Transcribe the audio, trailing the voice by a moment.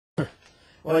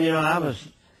Well, you know, I was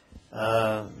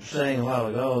saying a while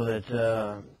ago that,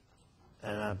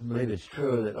 and I believe it's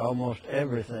true, that almost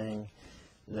everything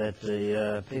that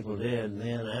the people did,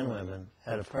 men and women,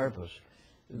 had a purpose.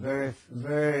 Very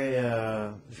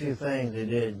few things they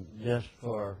did just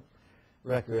for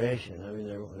recreation. I mean,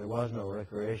 there was no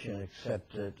recreation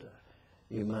except that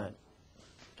you might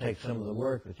take some of the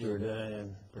work that you were doing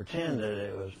and pretend that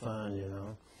it was fun, you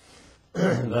know.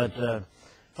 But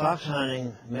fox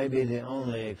hunting may be the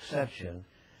only exception.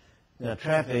 Now,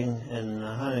 trapping and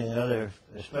hunting other,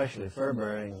 especially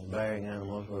fur-bearing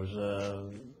animals, was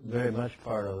very much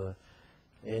part of the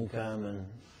income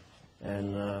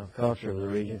and culture of the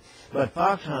region. But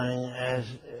fox hunting, as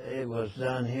it was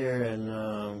done here in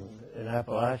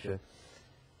Appalachia,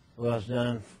 was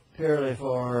done purely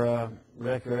for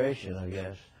recreation, I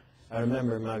guess. I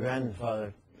remember my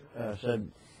grandfather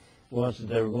said once that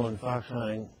they were going fox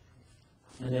hunting,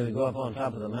 and they would go up on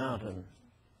top of the mountain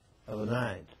of a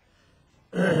night.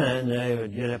 And they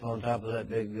would get up on top of that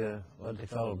big, what they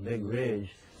call a big ridge,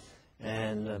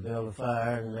 and build a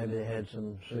fire, and maybe they had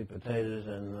some sweet potatoes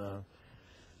and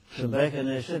some bacon.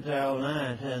 They'd sit there all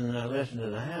night and listen to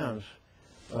the hounds.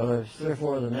 Well, there's 3 or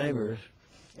 4 of the neighbors,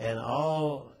 and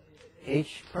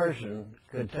each person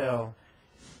could tell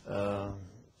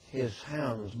his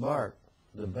hound's bark,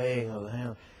 the baying of the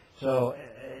hound. So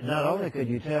not only could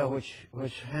you tell which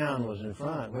hound was in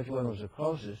front, which one was the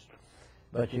closest,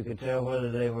 but you could tell whether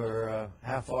they were,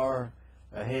 how far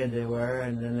ahead they were,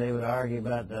 and then they would argue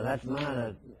about, that's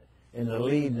mine in the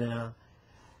lead now.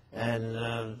 And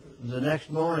the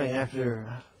next morning, after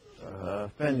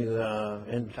spending the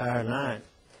entire night,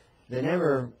 they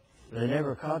never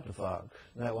caught the fox.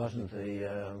 That wasn't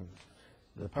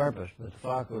the purpose. But the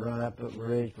fox would run up the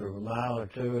ridge for a mile or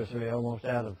 2 or 3, almost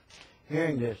out of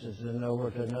hearing distance, and over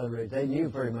to another ridge. They knew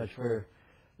pretty much where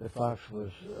the fox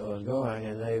was going,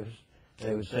 and they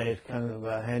would say it's kind of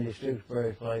Handy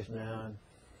Stewksbury's place now.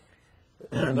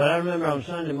 But I remember on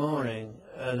Sunday morning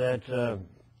that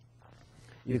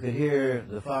you could hear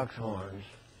the foxhorns,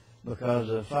 because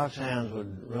the foxhounds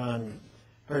would run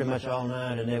pretty much all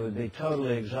night, and they would be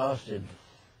totally exhausted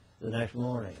the next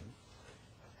morning.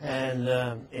 And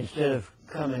instead of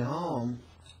coming home,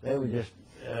 they would just,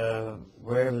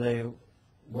 wherever they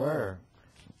were,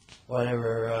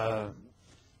 whatever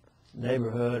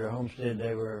neighborhood or homestead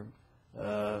they were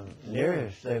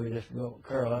nearest, they would just go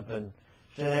curl up and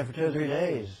stay there for 2 or 3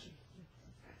 days,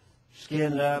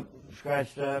 skinned up,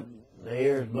 scratched up, the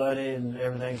ears bloody, and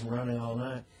everything from running all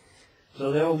night.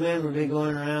 So the old men would be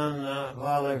going around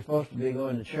while they were supposed to be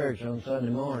going to church on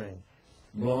Sunday morning,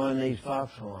 blowing these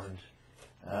foxhorns.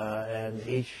 And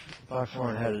each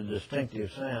foxhorn had a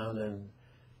distinctive sound, and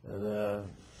the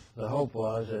hope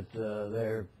was that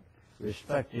their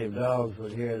respective dogs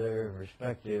would hear their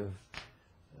respective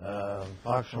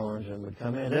foxhorns and would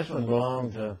come in. This one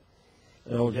belonged to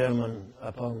an old gentleman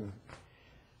up on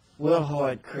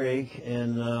Wilhoit Creek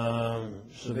in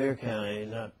Sevier County,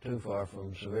 not too far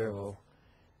from Sevierville,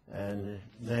 and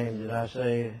his name, did I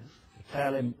say,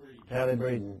 Tally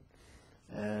Breeden.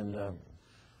 And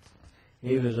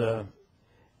he was the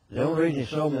only reason he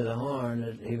sold me the horn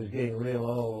that he was getting real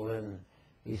old, and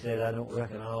he said, I don't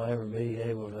reckon I'll ever be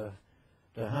able to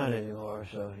hunt anymore,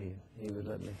 so he would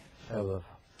let me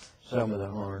sell me the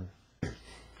horn.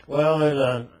 Well,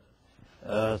 there's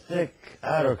a thick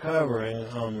outer covering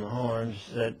on the horns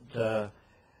that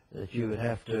you would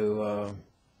have to,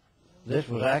 this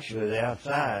was actually the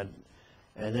outside,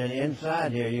 and then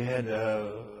inside here you had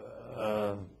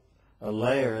a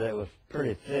layer that was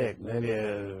pretty thick, maybe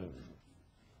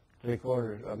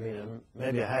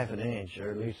maybe a half an inch,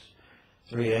 or at least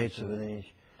 3/8 of an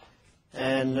inch.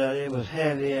 And it was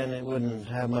heavy, and it wouldn't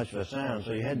have much of a sound,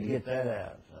 so you had to get that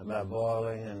out by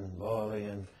boiling, and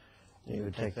you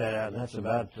would take that out, and that's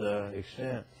about the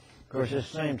extent. Of course, this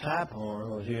same type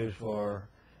horn was used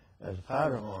as a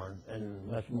powder horn, and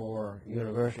much more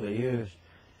universally used.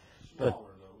 But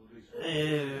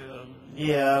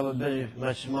yeah, it would be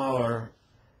much smaller,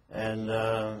 and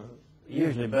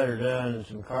usually better done, and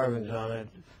some carvings on it.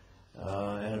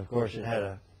 And of course, it had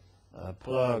a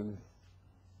plug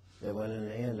that went in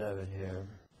the end of it here.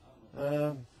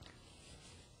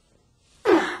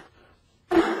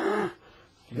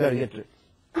 You got to get the.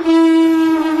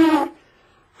 That's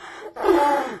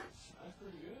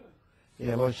pretty good.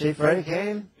 Yeah, well, see, Freddie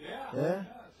came. Yeah.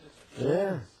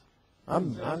 Yeah.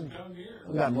 I've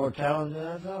got more talent than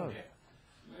I thought. Yeah.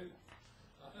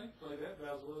 I think play that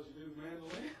about as well as you do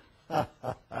mandolin.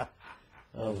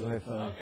 Oh, very fun.